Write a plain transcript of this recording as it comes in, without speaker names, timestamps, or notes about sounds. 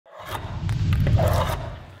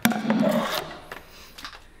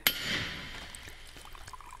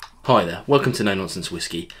Hi there, welcome to No Nonsense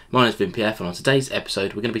Whiskey. My name is Vin PF and on today's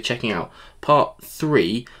episode we're going to be checking out part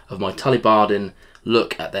 3 of my Tullibardine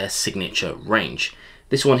look at their signature range.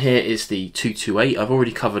 This one here is the 228. I've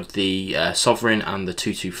already covered the Sovereign and the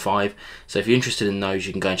 225, so if you're interested in those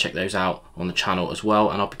you can go and check those out on the channel as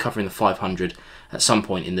well, and I'll be covering the 500 at some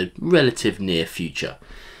point in the relative near future.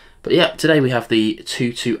 But yeah, today we have the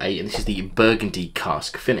 228 and this is the Burgundy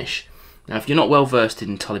Cask finish. Now if you're not well versed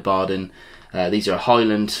in Tullibardine, these are a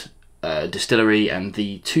Highland distillery, and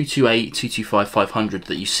the 228, 225, 500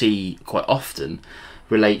 that you see quite often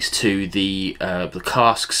relates to the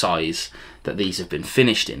cask size that these have been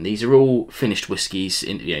finished in. These are all finished whiskies,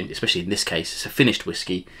 especially in this case, it's a finished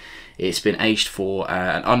whiskey. It's been aged for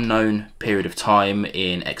an unknown period of time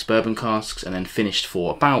in ex-bourbon casks and then finished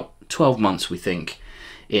for about 12 months, we think,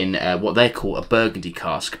 in what they call a Burgundy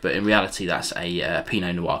cask, but in reality that's a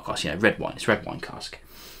pinot noir cask, red wine, it's red wine cask.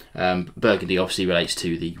 Burgundy obviously relates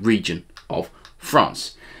to the region of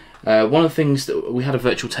France. One of the things that we had a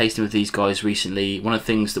virtual tasting with these guys recently, one of the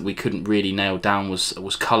things that we couldn't really nail down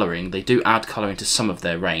was colouring. They do add colouring to some of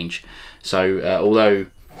their range, so although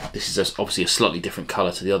this is obviously a slightly different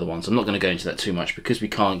colour to the other ones, I'm not going to go into that too much because we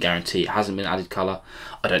can't guarantee it hasn't been added colour.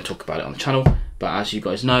 I don't talk about it on the channel, but as you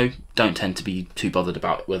guys know, don't tend to be too bothered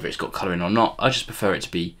about whether it's got colouring or not. I just prefer it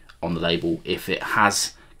to be on the label. If it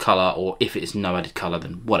has colour or if it is no added colour,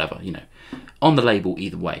 then whatever, on the label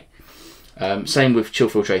either way. Same with chill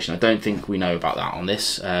filtration. I don't think we know about that on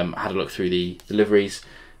this. I had a look through the deliveries,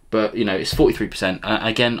 but it's 43%.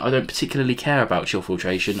 Again, I don't particularly care about chill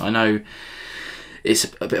filtration. I know it's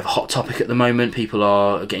a bit of a hot topic at the moment. People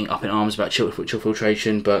are getting up in arms about chill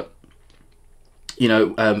filtration, but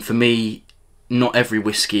for me, not every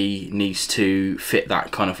whiskey needs to fit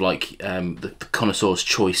that kind of like the connoisseur's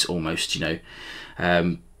choice almost.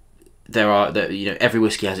 Every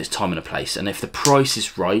whiskey has its time and a place, and if the price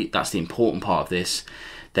is right, that's the important part of this.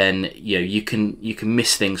 Then you can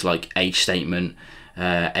miss things like age statement,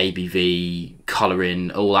 ABV,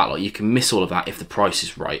 colouring, all that. Like you can miss all of that if the price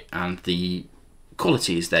is right and the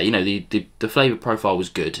quality is there. The flavour profile was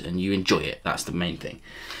good and you enjoy it. That's the main thing.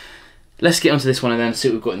 Let's get onto this one and then see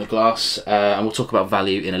what we've got in the glass, and we'll talk about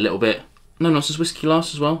value in a little bit. No Nonsense whiskey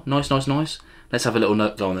glass as well. Nice. Let's have a little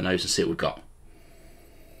go on the nose and see what we've got.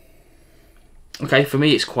 Okay, for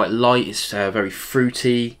me it's quite light, it's very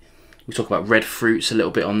fruity. We talk about red fruits a little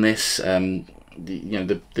bit on this.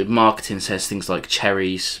 The marketing says things like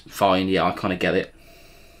cherries, fine, yeah, I kind of get it.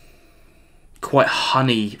 Quite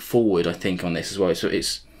honey forward, I think, on this as well, so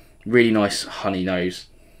it's really nice honey nose.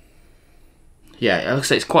 Yeah, like I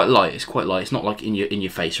say, it's quite light, it's not like in your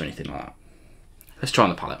face or anything like that. Let's try on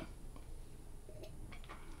the palate.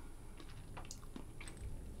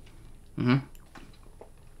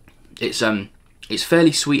 It's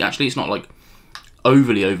fairly sweet actually. It's not like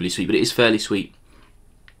overly sweet, but it is fairly sweet.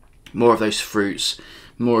 More of those fruits,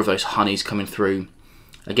 more of those honeys coming through.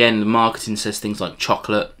 Again, the marketing says things like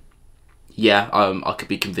chocolate. Yeah, I could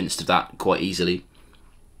be convinced of that quite easily.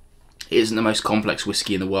 It isn't the most complex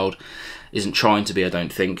whiskey in the world. Isn't trying to be, I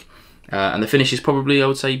don't think. And the finish is probably, I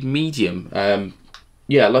would say, medium.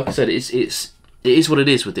 Yeah, like I said, it is what it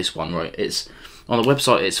is with this one, right? It's on the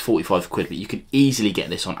website. It's 45 quid, but you can easily get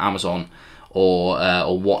this on Amazon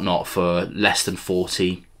or whatnot for less than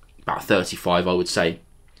 40, about 35, I would say.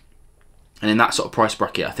 And in that sort of price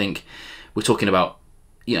bracket, I think we're talking about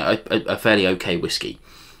a fairly okay whiskey.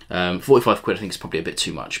 45 quid, I think, is probably a bit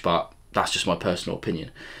too much, but that's just my personal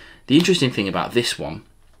opinion. The interesting thing about this one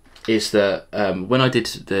is that when I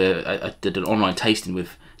did an online tasting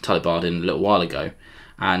with Tullibardine a little while ago,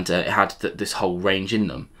 and it had this whole range in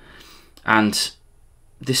them, and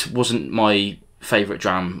this wasn't my favourite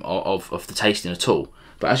dram of the tasting at all.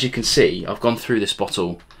 But as you can see, I've gone through this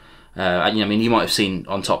bottle. And, you might have seen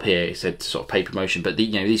on top here it said sort of paid promotion, but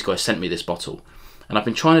these guys sent me this bottle, and I've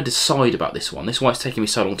been trying to decide about this one. This is why it's taking me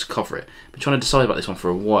so long to cover it. I've been trying to decide about this one for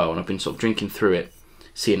a while, and I've been sort of drinking through it,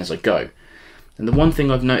 seeing as I go. And the one thing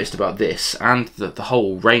I've noticed about this and the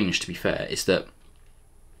whole range, to be fair, is that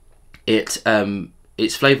its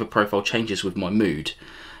flavour profile changes with my mood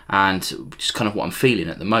and just kind of what I'm feeling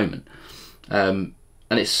at the moment. And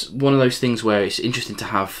it's one of those things where it's interesting to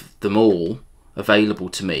have them all available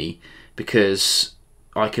to me because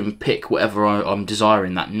I can pick whatever I'm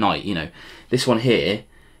desiring that night. This one here,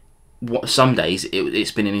 some days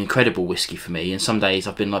it's been an incredible whiskey for me, and some days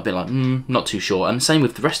I've been like not too sure. And same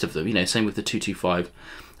with the rest of them, same with the 225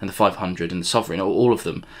 and the 500 and the Sovereign, all of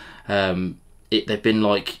them. They've been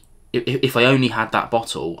like, if I only had that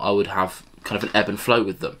bottle, I would have kind of an ebb and flow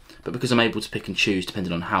with them. But because I'm able to pick and choose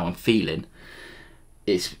depending on how I'm feeling,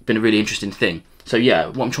 it's been a really interesting thing. So yeah,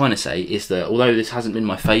 what I'm trying to say is that although this hasn't been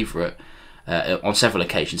my favourite on several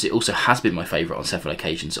occasions, it also has been my favourite on several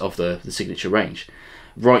occasions of the signature range.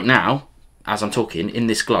 Right now, as I'm talking, in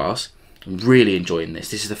this glass, I'm really enjoying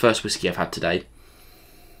this. This is the first whiskey I've had today,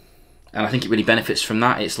 and I think it really benefits from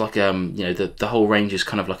that. It's like you know, the whole range is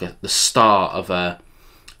kind of like the start of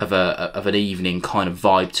an evening kind of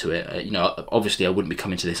vibe to it. You know, obviously I wouldn't be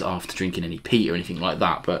coming to this after drinking any peat or anything like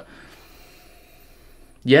that, but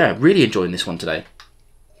yeah, really enjoying this one today.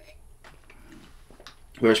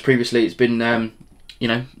 Whereas previously it's been, you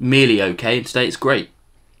know, merely okay, and today it's great.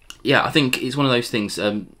 Yeah, I think it's one of those things.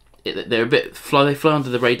 They're a bit they fly under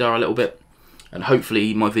the radar a little bit, and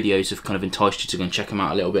hopefully my videos have kind of enticed you to go and check them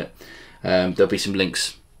out a little bit. There'll be some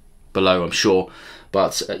links below, I'm sure.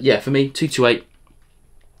 But yeah, for me, 228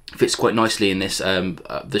 fits quite nicely in this.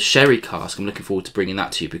 The sherry cask, I'm looking forward to bringing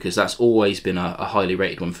that to you, because that's always been a highly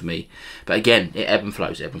rated one for me. But again, it ebb and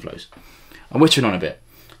flows, ebb and flows. I'm wittering on a bit.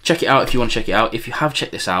 Check it out if you want to check it out. If you have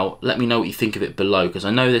checked this out, let me know what you think of it below, because I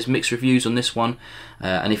know there's mixed reviews on this one,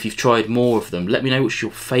 and if you've tried more of them, let me know what's your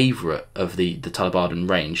favourite of the Tullibardine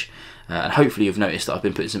range. And hopefully you've noticed that I've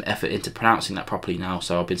been putting some effort into pronouncing that properly now,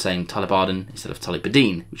 so I've been saying Tullibardine instead of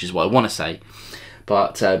Tullibardine, which is what I want to say.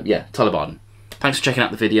 But yeah, Tullibardine. Thanks for checking out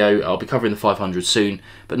the video. I'll be covering the 500 soon,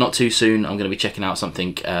 but not too soon. I'm going to be checking out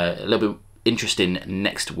something a little bit interesting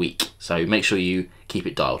next week, so make sure you keep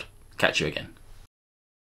it dialed. Catch you again.